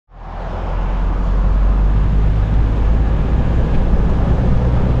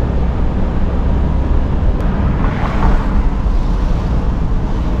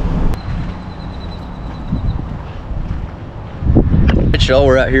y'all,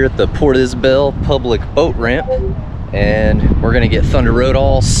 we're out here at the Port Isabel public boat ramp, and we're gonna get Thunder Road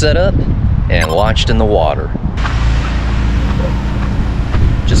all set up and launched in the water.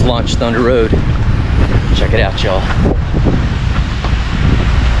 Just launched Thunder Road. Check it out, y'all.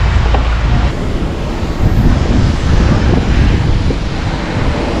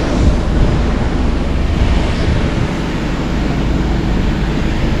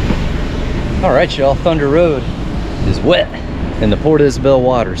 All right, y'all, Thunder Road is wet in the Port Isabel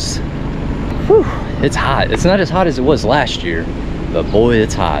waters. Whew, it's hot. It's not as hot as it was last year, but boy,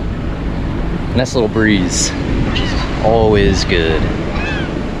 it's hot. Nice little breeze, which is always good.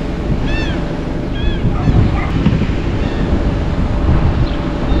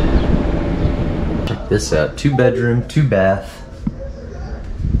 Check this out, 2-bedroom, 2-bath.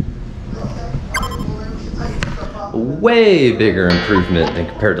 Way bigger improvement than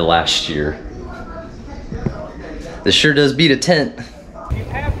compared to last year. This sure does beat a tent. If you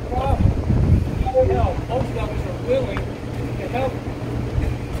have problems, you need help. Most of us are willing to help you.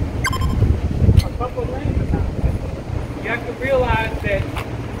 A couple of things about that. You have to realize that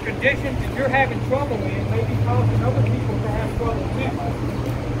conditions that you're having trouble in may be causing other people to have trouble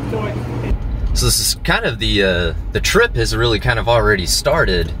too. So this is kind of the trip has really kind of already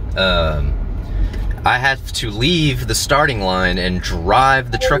started. I have to leave the starting line and drive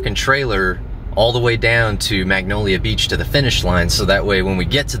the truck and trailer all the way down to Magnolia Beach to the finish line, so that way when we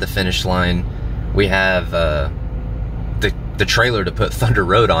get to the finish line we have the trailer to put Thunder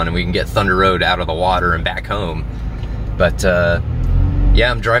Road on, and we can get Thunder Road out of the water and back home. But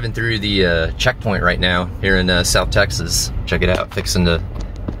yeah, I'm driving through the checkpoint right now here in South Texas. Check it out, fixing to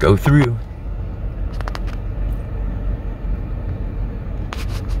go through.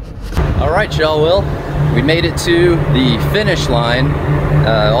 All right, y'all, well, we made it to the finish line,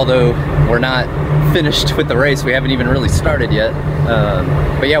 although we're not finished with the race. We haven't even really started yet.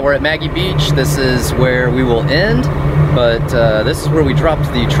 But yeah, we're at Maggie Beach. This is where we will end, but this is where we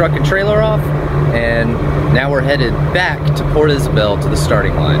dropped the truck and trailer off, and now we're headed back to Port Isabel to the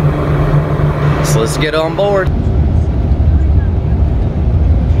starting line. So let's get on board.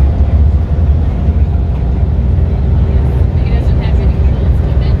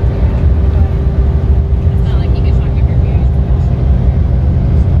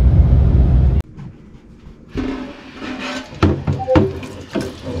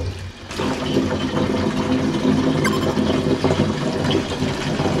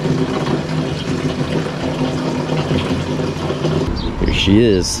 She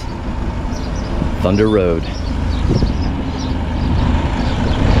is Thunder Road.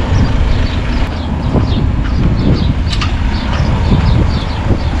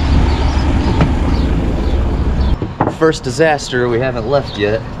 First disaster, we haven't left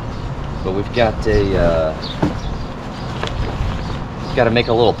yet, but we've got got to make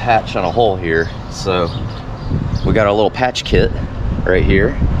a little patch on a hole here. So we got our little patch kit right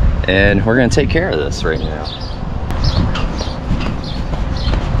here, and we're gonna take care of this right now.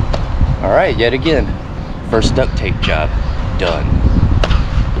 All right, yet again, first duct tape job done.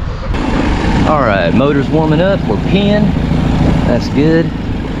 All right, motor's warming up, we're peeing, that's good.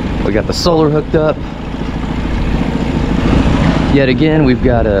 We got the solar hooked up. Yet again, we've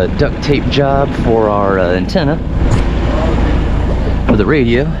got a duct tape job for our antenna for the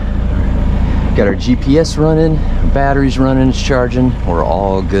radio. Got our GPS running, batteries running, it's charging. We're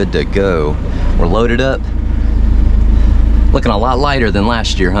all good to go. We're loaded up. Looking a lot lighter than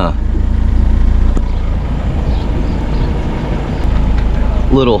last year, huh?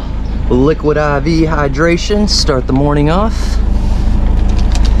 Little liquid IV hydration, start the morning off.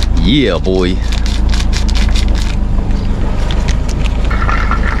 Yeah, boy.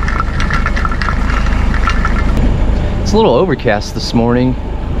 It's a little overcast this morning,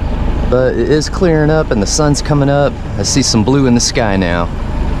 but it is clearing up and the sun's coming up. I see some blue in the sky now.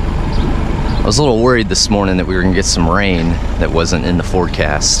 I was a little worried this morning that we were gonna get some rain that wasn't in the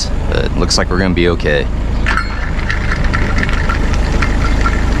forecast, but it looks like we're gonna be okay.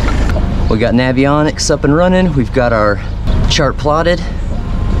 We got Navionics up and running. We've got our chart plotted.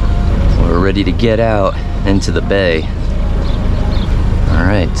 We're ready to get out into the bay. All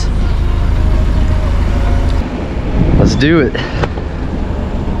right. Let's do it.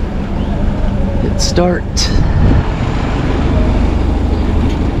 Hit start.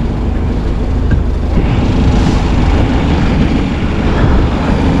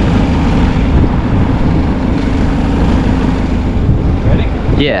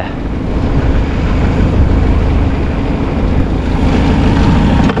 Ready? Yeah.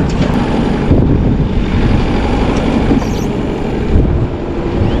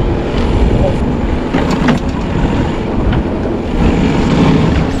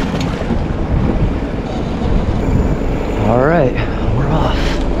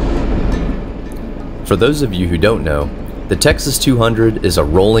 For those of you who don't know, the Texas 200 is a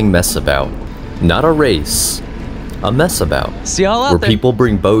rolling messabout, not a race, a messabout, See y'all out where there. people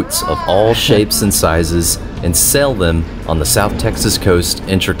bring boats of all shapes and sizes and sail them on the South Texas coast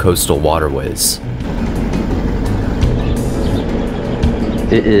intracoastal waterways.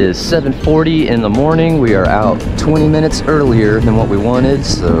 It is 7:40 in the morning. We are out 20 minutes earlier than what we wanted,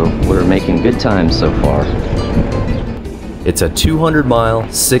 so we're making good time so far. It's a 200-mile,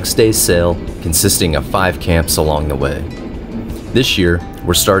 6-day sail consisting of 5 camps along the way. This year,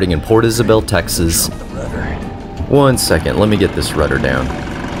 we're starting in Port Isabel, Texas. One second, let me get this rudder down.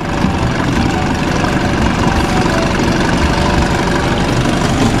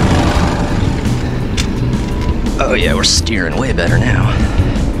 Oh yeah, we're steering way better now.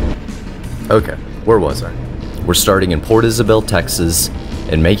 Okay, where was I? We're starting in Port Isabel, Texas,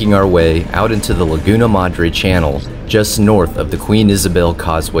 and making our way out into the Laguna Madre Channel just north of the Queen Isabel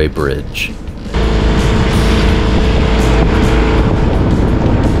Causeway Bridge.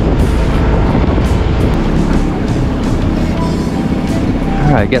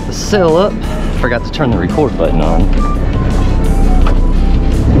 Alright, got the sail up. Forgot to turn the record button on.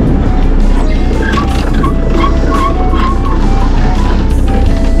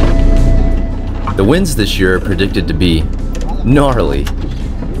 The winds this year are predicted to be gnarly.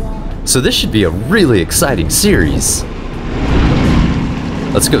 So this should be a really exciting series.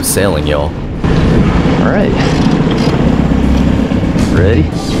 Let's go sailing, y'all. Alright. Ready?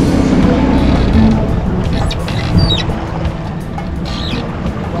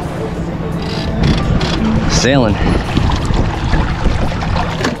 Sailing.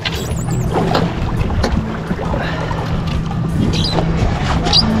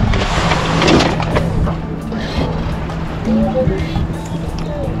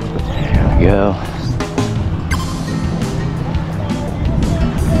 There we go.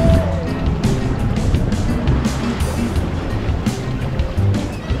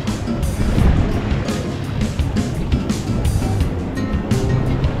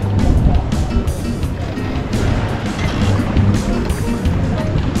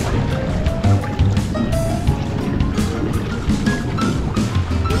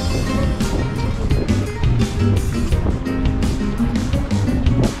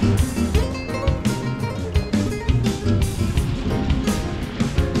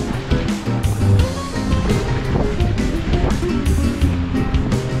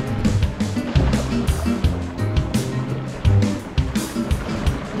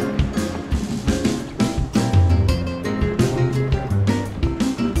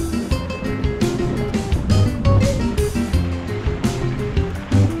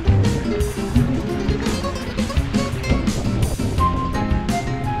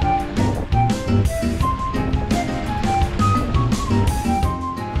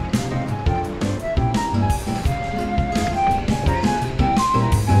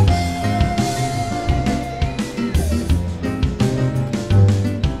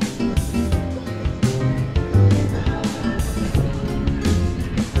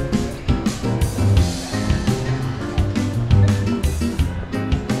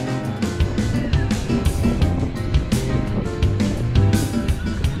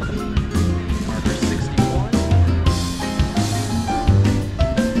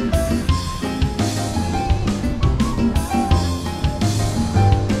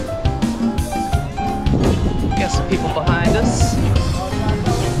 People behind us.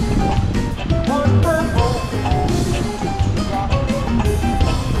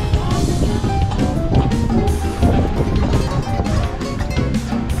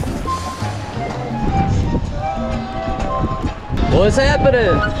 What's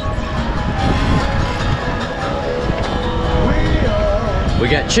happening? We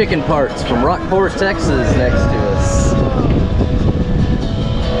got chicken parts from Rockport, Texas next to us.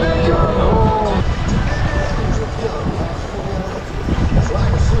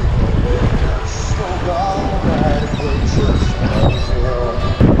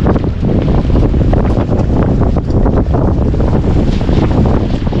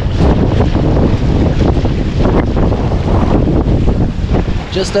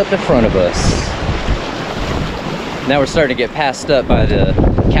 Just up in front of us. Now we're starting to get passed up by the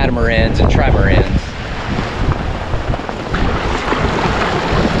catamarans and trimarans.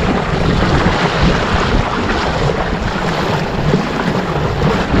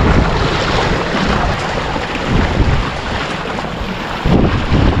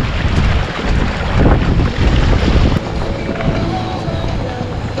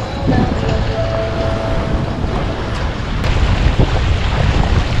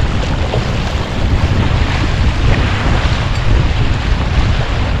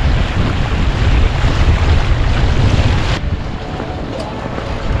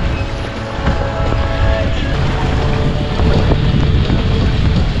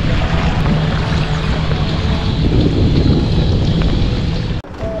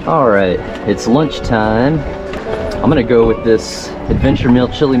 All right, it's lunchtime. I'm gonna go with this Adventure Meal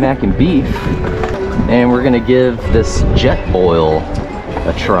Chili Mac and Beef, and we're gonna give this Jet Boil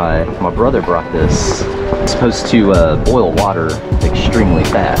a try. My brother brought this. It's supposed to boil water extremely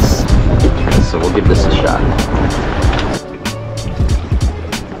fast, so we'll give this a shot.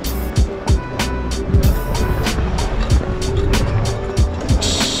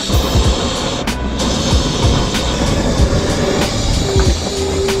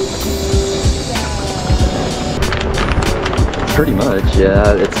 Pretty much,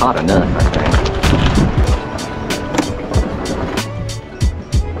 yeah, it's hot enough, I think.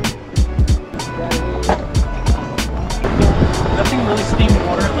 Nothing really steamed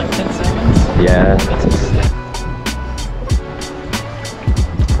water in like 10 seconds. Yeah.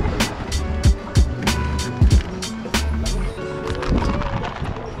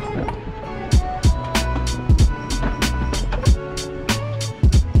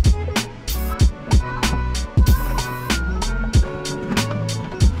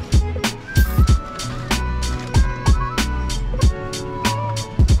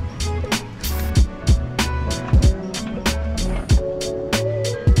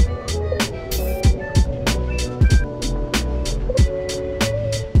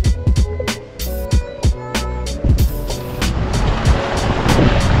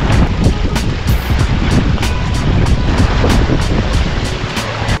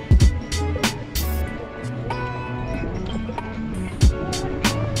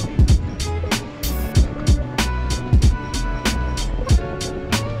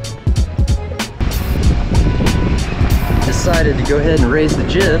 Decided to go ahead and raise the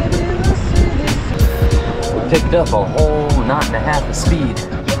jib. We picked up a whole knot and a half of speed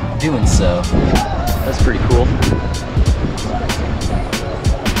doing so. That's pretty cool.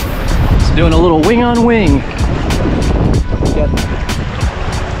 So doing a little wing on wing. Yep.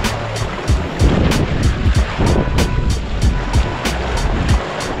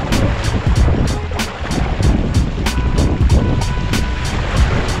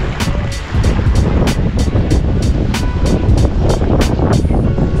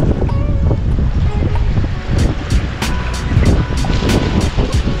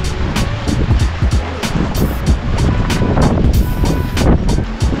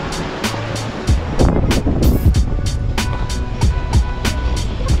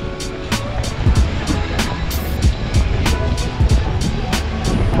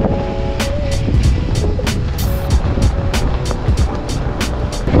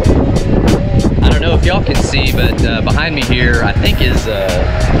 If y'all can see, but behind me here, I think is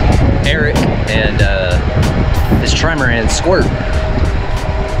Eric and his trimaran Squirt.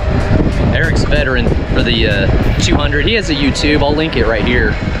 Eric's a veteran for the 200. He has a YouTube, I'll link it right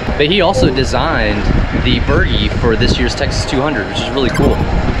here. But he also designed the Bergie for this year's Texas 200, which is really cool.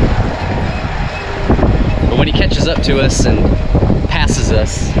 But when he catches up to us and passes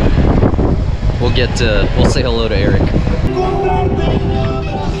us, we'll say hello to Eric.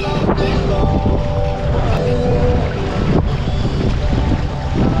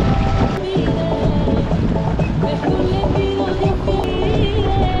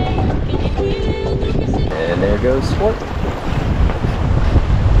 And there goes Sport.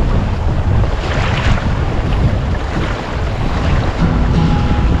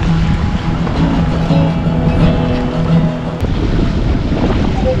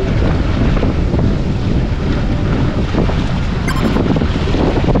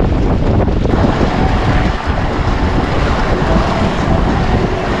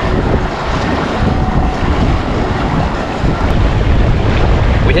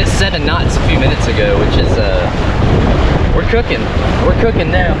 We hit 7 knots a few minutes ago, which is, we're cooking. We're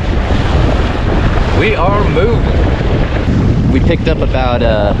cooking now. We are moving. We picked up about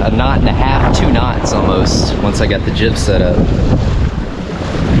a knot and a half, 2 knots almost, once I got the jib set up.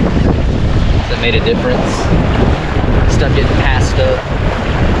 That made a difference. Stuff getting passed up.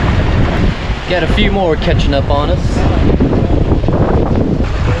 Got a few more catching up on us.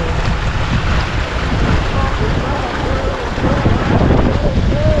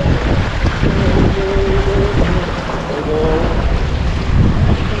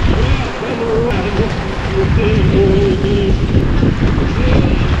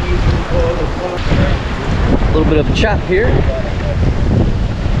 A little bit of a chop here.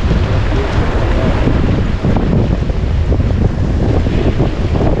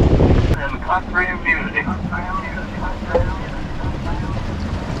 And country music.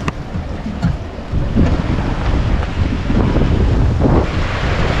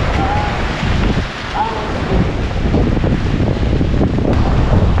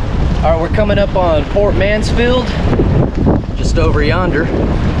 All right, we're coming up on Fort Mansfield, just over yonder.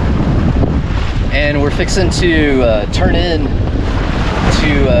 And we're fixing to turn in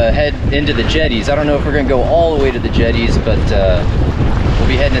to head into the jetties. I don't know if we're gonna go all the way to the jetties, but we'll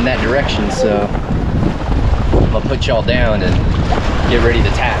be heading in that direction, so I'm gonna put y'all down and get ready to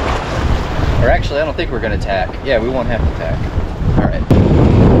tack. Or actually, I don't think we're gonna tack. Yeah, we won't have to tack. All right.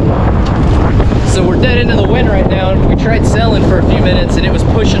 So we're dead into the wind right now. We tried sailing for a few minutes and it was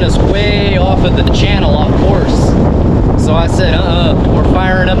pushing us way off of the channel, off course. So I said, we're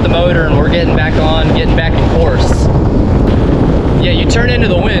firing up the motor and we're getting back on, getting back in course. Yeah, you turn into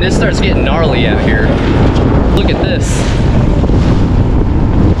the wind, it starts getting gnarly out here. Look at this.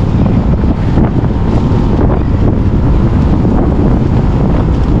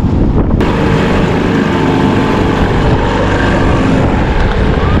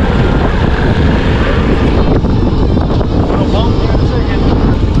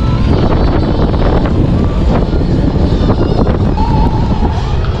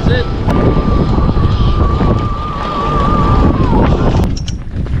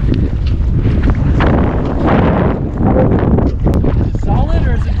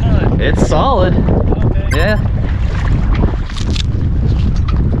 It's solid. Okay. Yeah.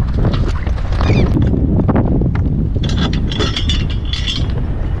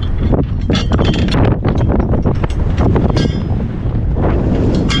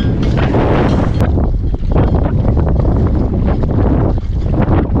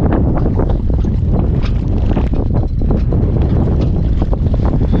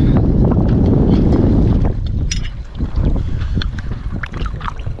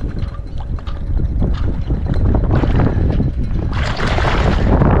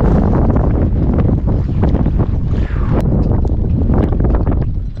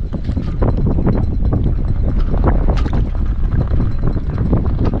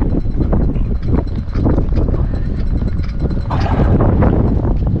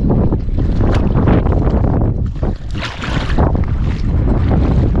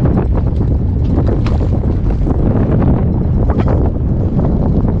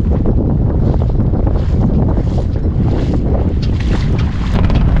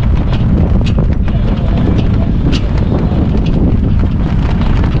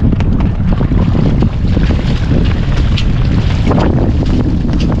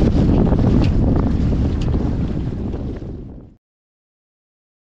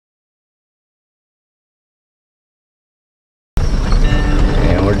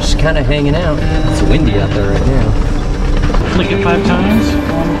 Just kind of hanging out. It's windy out there right now. Flick it 5 times.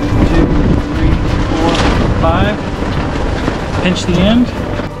 1, 2, 3, 4, 5. Pinch the end.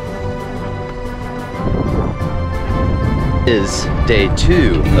 Is day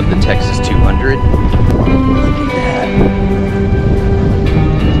 2 of the Texas 200. Look at that.